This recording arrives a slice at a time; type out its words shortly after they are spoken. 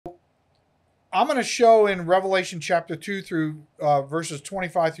I'm going to show in Revelation chapter 2 through verses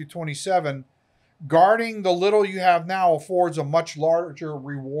 25 through 27, guarding the little you have now affords a much larger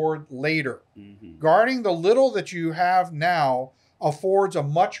reward later. Mm-hmm. Guarding the little that you have now affords a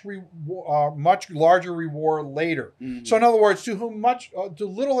much larger reward later. Mm-hmm. So in other words, to whom much, to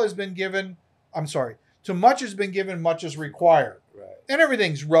little has been given, to much has been given, much is required. Right. And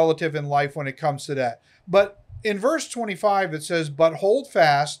everything's relative in life when it comes to that. But in verse 25, it says, but hold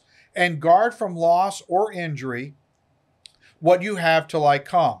fast and guard from loss or injury what you have till I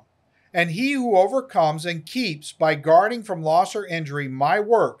come. And he who overcomes and keeps by guarding from loss or injury my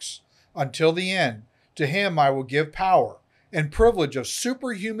works until the end, to him I will give power and privilege of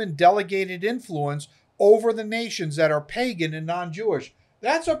superhuman delegated influence over the nations that are pagan and non-Jewish.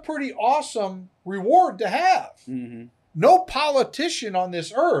 That's a pretty awesome reward to have. Mm-hmm. No politician on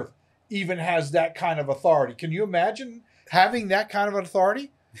this earth even has that kind of authority. Can you imagine having that kind of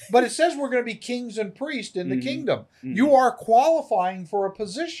authority? But it says we're going to be kings and priests in the Mm-hmm. kingdom. Mm-hmm. You are qualifying for a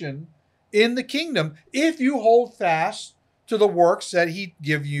position in the kingdom if you hold fast to the works that he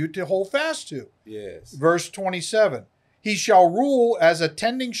give you to hold fast to. Yes. Verse 27, he shall rule as a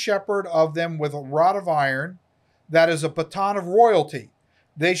tending shepherd of them with a rod of iron, that is a baton of royalty.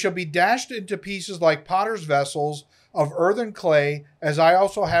 They shall be dashed into pieces like potter's vessels of earthen clay, as I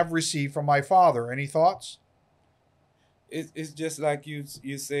also have received from my Father. Any thoughts? It's just like you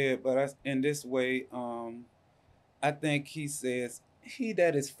said, but in this way, I think he says, he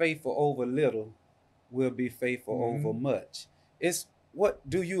that is faithful over little will be faithful Mm-hmm. over much. It's what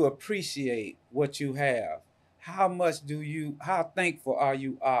do you appreciate what you have? How thankful are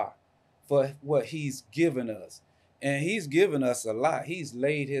you for what he's given us? And he's given us a lot. He's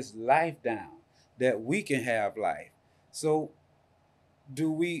laid his life down that we can have life. So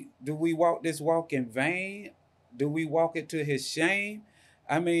do we walk this walk in vain? Do we walk it to his shame?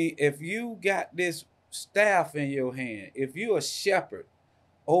 I mean, if you got this staff in your hand, if you're a shepherd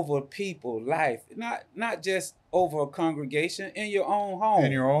over people, life, not just over a congregation, in your own home.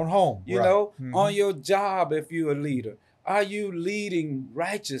 In your own home. You right. know, Mm-hmm. on your job, if you're a leader, are you leading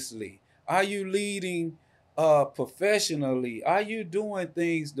righteously? Are you leading professionally? Are you doing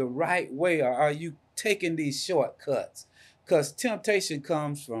things the right way, or are you taking these shortcuts? Because temptation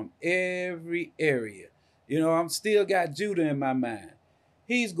comes from every area. You know, I'm still got Judah in my mind.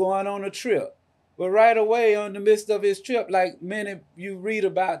 He's going on a trip. But right away, in the midst of his trip, like many you read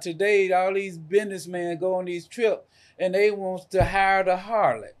about today, all these businessmen go on these trips and they want to hire the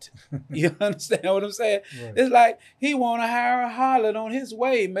harlot. You understand what I'm saying? Right. It's like he want to hire a harlot on his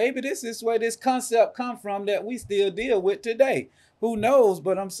way. Maybe this is where this concept come from that we still deal with today. Who knows?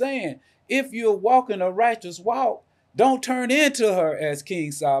 But I'm saying, if you're walking a righteous walk, don't turn into her as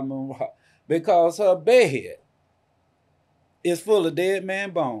King Solomon walked, because her bed is full of dead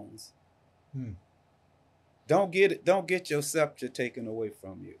man bones. Hmm. Don't get your scepter taken away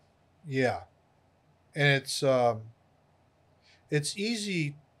from you. Yeah. And it's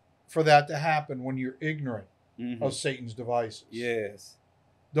easy for that to happen when you're ignorant Mm-hmm. of Satan's devices. Yes.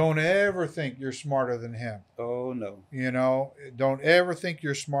 Don't ever think you're smarter than him. Oh no. You know, don't ever think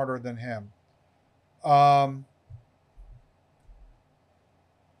you're smarter than him.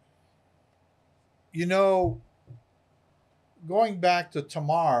 You know, going back to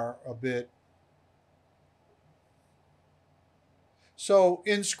Tamar a bit. So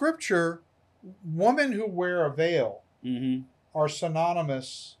in scripture, women who wear a veil Mm-hmm. are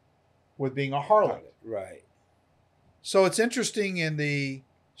synonymous with being a harlot. Right. So it's interesting in the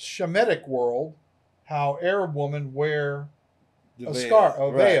Shemitic world how Arab women wear a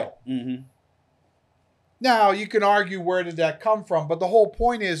veil. Mm-hmm. Now, you can argue where did that come from, but the whole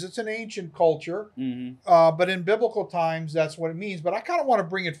point is it's an ancient culture. Mm-hmm. But in biblical times, that's what it means. But I kind of want to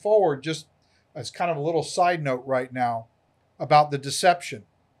bring it forward just as kind of a little side note right now about the deception.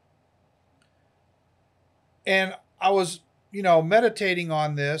 And I was, meditating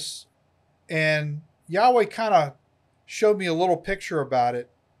on this, and Yahweh kind of showed me a little picture about it.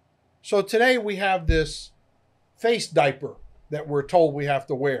 So today we have this face diaper that we're told we have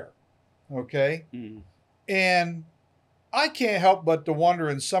to wear. Okay? Mm-hmm. And I can't help but to wonder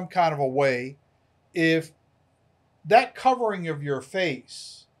in some kind of a way if that covering of your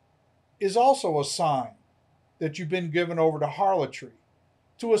face is also a sign that you've been given over to harlotry,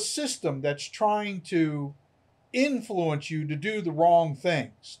 to a system that's trying to influence you to do the wrong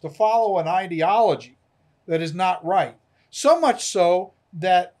things, to follow an ideology that is not right. So much so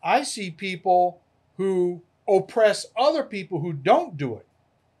that I see people who oppress other people who don't do it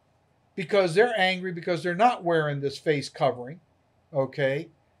because they're angry because they're not wearing this face covering, okay,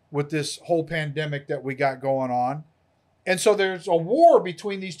 with this whole pandemic that we got going on. And so there's a war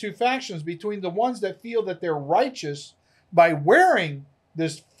between these two factions, between the ones that feel that they're righteous by wearing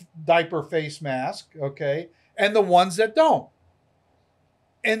this diaper face mask, okay, and the ones that don't.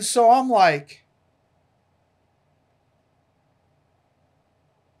 And so I'm like,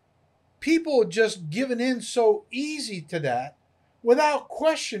 people just giving in so easy to that without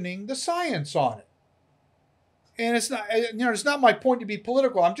questioning the science on it. And it's not, it's not my point to be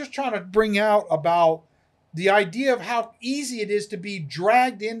political. I'm just trying to bring out about the idea of how easy it is to be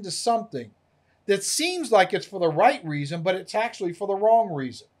dragged into something that seems like it's for the right reason, but it's actually for the wrong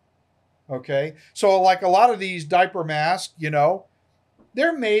reason. Okay. So like a lot of these diaper masks,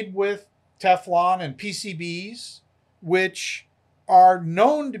 they're made with Teflon and PCBs, which are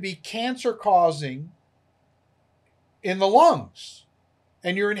known to be cancer causing in the lungs.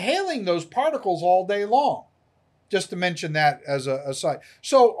 And you're inhaling those particles all day long. Just to mention that as a aside.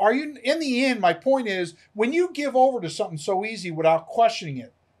 So are you, in the end, my point is, when you give over to something so easy without questioning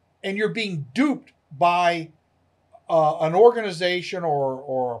it, and you're being duped by an organization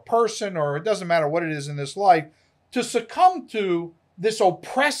or a person, or it doesn't matter what it is in this life, to succumb to this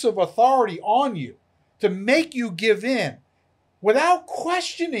oppressive authority on you, to make you give in without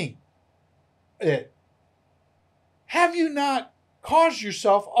questioning it, have you not caused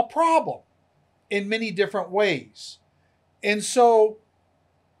yourself a problem in many different ways? And so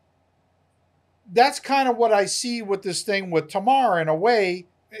that's kind of what I see with this thing with Tamar, in a way,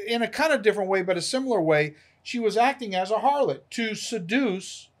 in a kind of different way, but a similar way. She was acting as a harlot to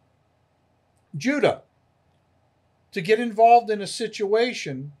seduce Judah to get involved in a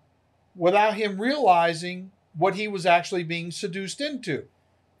situation without him realizing what he was actually being seduced into.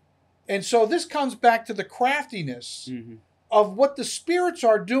 And so this comes back to the craftiness of what the spirits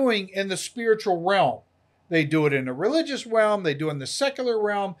are doing in the spiritual realm. They do it in the religious realm. They do it in the secular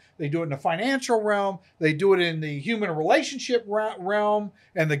realm. They do it in the financial realm. They do it in the human relationship realm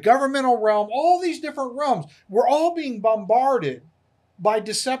and the governmental realm. All these different realms. We're all being bombarded by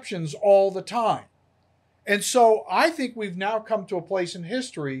deceptions all the time. And so I think we've now come to a place in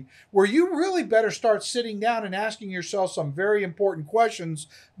history where you really better start sitting down and asking yourself some very important questions.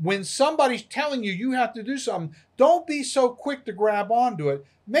 When somebody's telling you you have to do something, don't be so quick to grab onto it.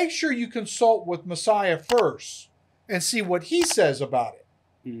 Make sure you consult with Messiah first and see what he says about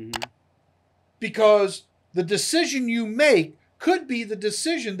it. Because the decision you make could be the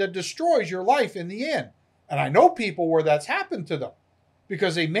decision that destroys your life in the end. And I know people where that's happened to them,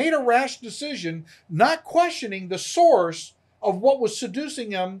 because they made a rash decision, not questioning the source of what was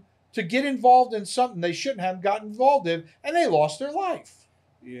seducing them to get involved in something they shouldn't have gotten involved in, and they lost their life.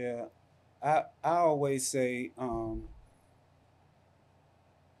 Yeah. I always say,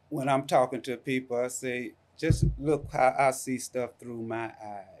 when I'm talking to people, I say, just look how I see stuff through my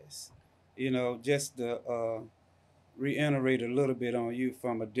eyes. Just to reiterate a little bit on you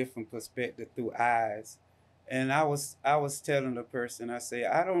from a different perspective through eyes. And I was telling the person, I say,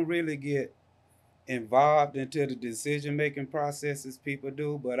 I don't really get involved into the decision-making processes people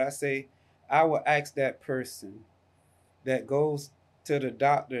do, but I say, I will ask that person that goes to the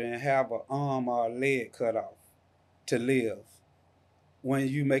doctor and have an arm or a leg cut off to live. When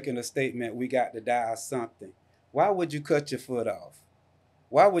you making a statement, we got to die or something, why would you cut your foot off?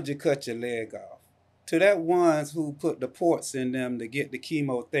 Why would you cut your leg off? To that ones who put the ports in them to get the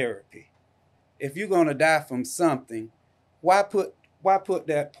chemotherapy. If you're going to die from something, why put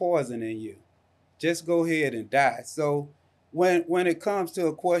that poison in you? Just go ahead and die. So when it comes to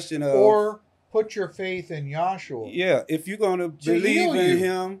a question of... Or put your faith in Yahshua. Yeah, if you're going to believe in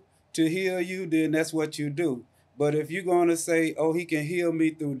him to heal you, then that's what you do. But if you're going to say, oh, he can heal me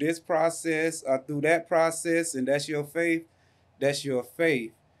through this process or through that process, and that's your faith, that's your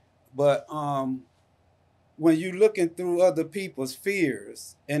faith. But when you're looking through other people's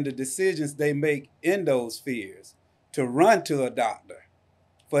fears and the decisions they make in those fears, to run to a doctor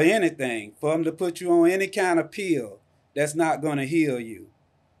for anything, for them to put you on any kind of pill that's not going to heal you,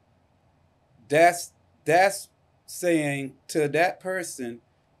 that's saying to that person,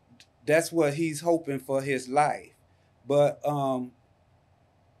 that's what he's hoping for his life. But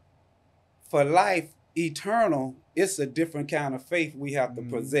for life eternal, it's a different kind of faith we have to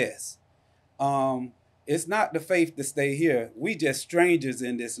possess. It's not the faith to stay here. We just strangers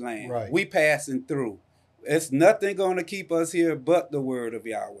in this land. Right. We passing through. It's nothing going to keep us here but the word of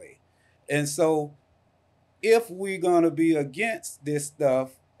Yahweh. And so if we're going to be against this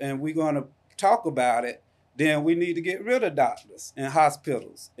stuff and we're going to talk about it, then we need to get rid of doctors and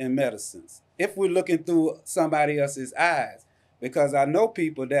hospitals and medicines. If we're looking through somebody else's eyes, because I know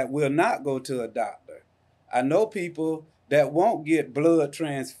people that will not go to a doctor. I know people that won't get blood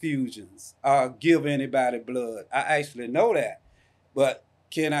transfusions or give anybody blood. I actually know that. But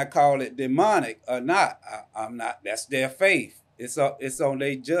can I call it demonic or not? I'm not. That's their faith. It's on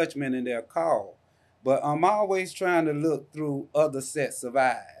their judgment and their call. But I'm always trying to look through other sets of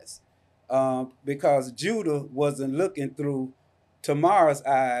eyes, because Judah wasn't looking through Tamar's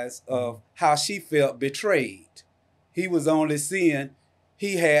eyes of how she felt betrayed. He was only seeing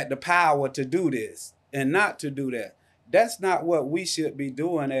he had the power to do this and not to do that. That's not what we should be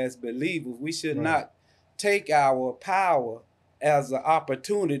doing as believers. We should not take our power as an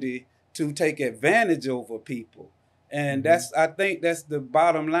opportunity to take advantage over people. And I think that's the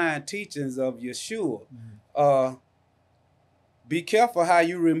bottom line teachings of Yeshua. Be careful how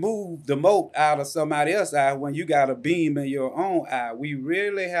you remove the mote out of somebody else's eye when you got a beam in your own eye. We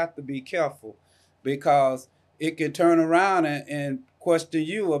really have to be careful, because it can turn around and question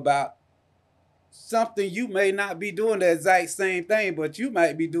you about something you may not be doing the exact same thing, but you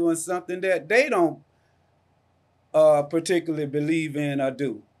might be doing something that they don't particularly believe in or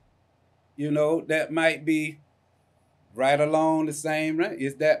do. You know, that might be right along the same range.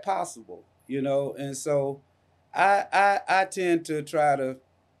 Is that possible? You know, and so I tend to try to,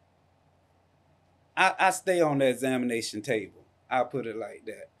 I stay on the examination table. I'll put it like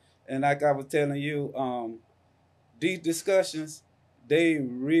that. And like I was telling you, these discussions, they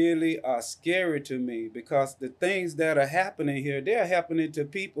really are scary to me, because the things that are happening here, they're happening to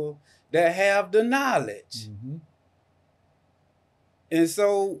people that have the knowledge. And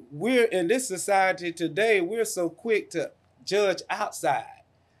so we're in this society today, we're so quick to judge outside,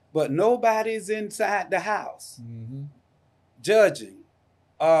 but nobody's inside the house judging,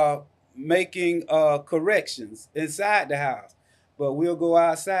 making corrections inside the house, but we'll go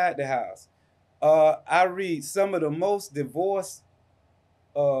outside the house. I read some of the most divorced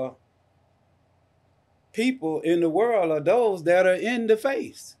people in the world are those that are in the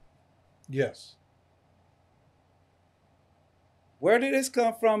faith. Yes. Where did this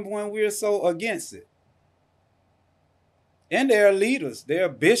come from when we're so against it? And there are leaders, there are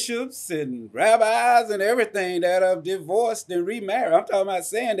bishops and rabbis and everything that are divorced and remarried. I'm talking about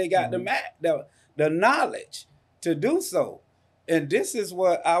saying they got the knowledge to do so. And this is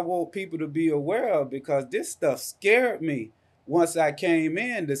what I want people to be aware of, because this stuff scared me once I came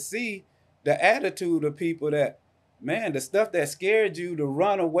in to see the attitude of people that, man, the stuff that scared you to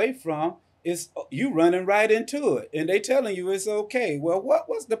run away from, is you running right into it. And they telling you it's okay. Well, what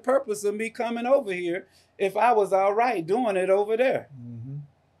was the purpose of me coming over here if I was all right doing it over there?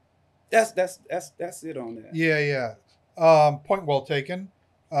 That's it on that. Yeah. Point well taken.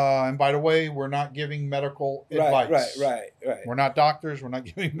 And by the way, we're not giving medical advice. Right. We're not doctors. We're not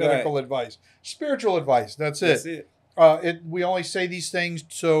giving medical advice. Spiritual advice. That's it. We only say these things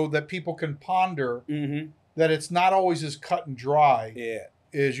so that people can ponder that it's not always as cut and dry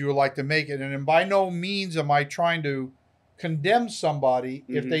as you would like to make it. And by no means am I trying to condemn somebody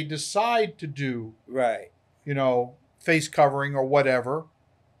if they decide to do, you know, face covering or whatever.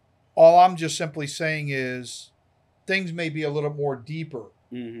 All I'm just simply saying is things may be a little more deeper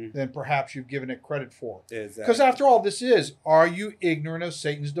than perhaps you've given it credit for. Because after all, this is, are you ignorant of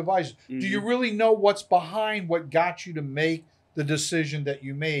Satan's devices? Do you really know what's behind what got you to make the decision that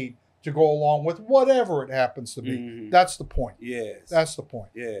you made to go along with whatever it happens to be? That's the point. Yes. That's the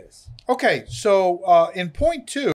point. Yes. Okay, so in point 2,